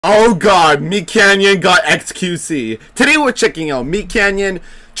Oh god, MeatCanyon got XQC. Today we're checking out MeatCanyon,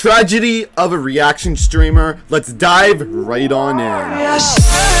 Tragedy of a Reaction Streamer. Let's dive right on in.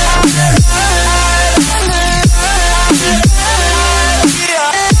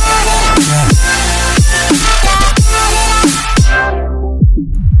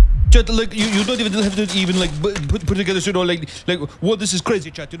 Chat, like you don't even have to even like put together, you know, like well, this is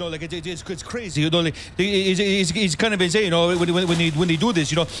crazy, chat, you know, like it's crazy, you know, like it's kind of insane, you know, when they do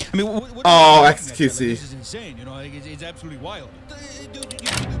this, you know. I mean, oh, XQC. This is insane, you know, like it's absolutely wild.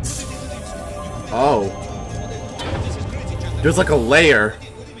 Oh, there's like a layer.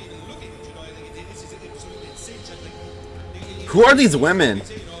 Who are these women?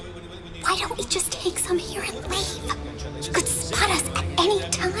 Why don't we just take some here and leave? You could spot us at any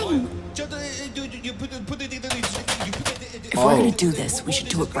time. If we're gonna do this, we should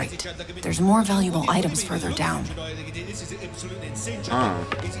do it right. There's more valuable items further down.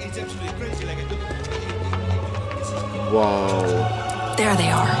 Whoa. There they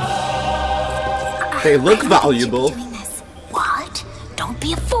are. They look valuable. What? Don't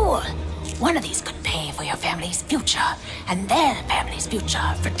be a fool. One of these could pay for your family's future, and their family's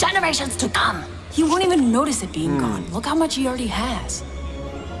future for generations to come. He won't even notice it being gone. Look how much he already has.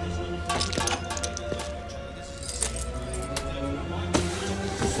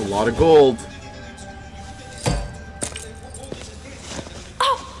 That's a lot of gold.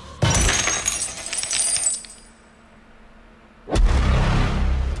 Oh!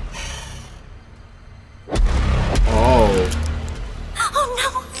 Oh. Oh no!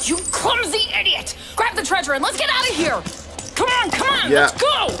 You clumsy idiot! Grab the treasure and let's get out of here! Come on, Yeah. let's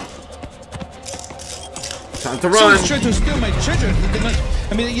go! Time to run. Someone's trying to steal my treasure.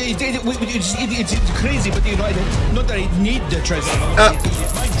 I mean, it's crazy, but you know, not that I need the treasure.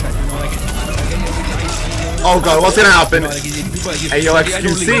 It's my treasure, you know, like, Oh god, what's gonna happen? Hey yo,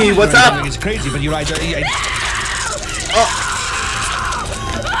 XQC, what's up? It's crazy, but you're right. He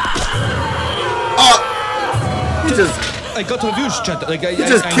just I got reviews, chat. Like I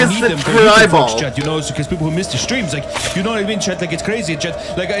just I kissed need them for her YouTube eyeball. folks, chat. You know, because people who miss the streams, like, you know what I mean, chat. Like it's crazy, chat.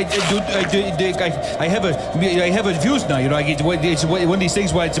 Like I have a views now. You know, like it's one of these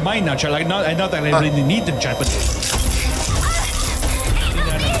things where it's mine now, chat. Like not that I really need them, chat, but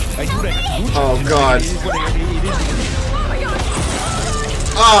I do that. Oh god.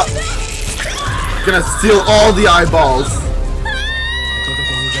 Gonna steal all the eyeballs.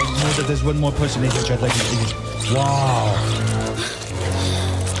 Know that there's one more person in here, chat. Like, wow.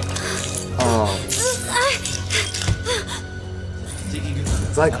 Oh.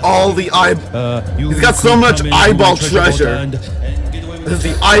 It's like all the he's got so much eyeball treasure. This is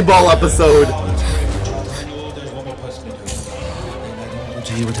the eyeball episode.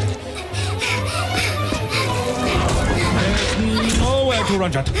 Nowhere to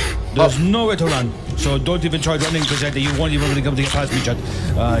run, chat. There's nowhere to run. So don't even try running, because you won't even be able to get past me, chat.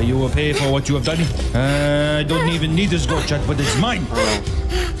 You will pay for what you have done. I don't even need this gold, chat, but it's mine.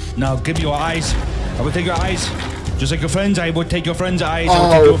 Now give me your eyes. I will take your eyes. Just like your friends, I will take your friends' eyes. I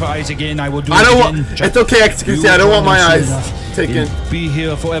will take your eyes again. I will do it again. It's okay, XQC. I don't want my eyes taken. Be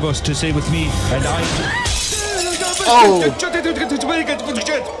here forever to stay with me, and I. Oh.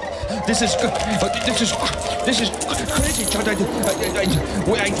 This is crazy.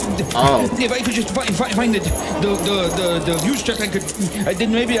 Oh. If I could just find it, the views chat,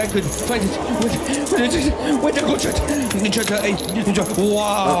 then maybe I could find it. Where to go, chat?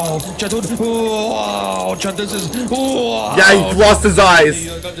 Wow, chat. Wow, chat. This is wow. Yeah, he lost his eyes.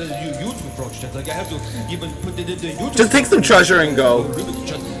 I got the YouTube approach, chat. Like I have to even put it in the YouTube. Just take some treasure and go. Ribbon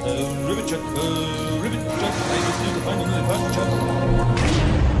chat. Ribbon chat. Ribbon chat. I just need to find another person, chat.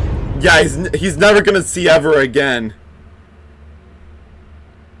 Yeah, he's never gonna see ever again.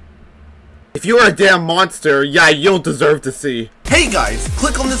 If you are a damn monster, yeah, you don't deserve to see. Hey guys,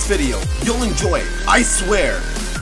 click on this video. You'll enjoy it, I swear.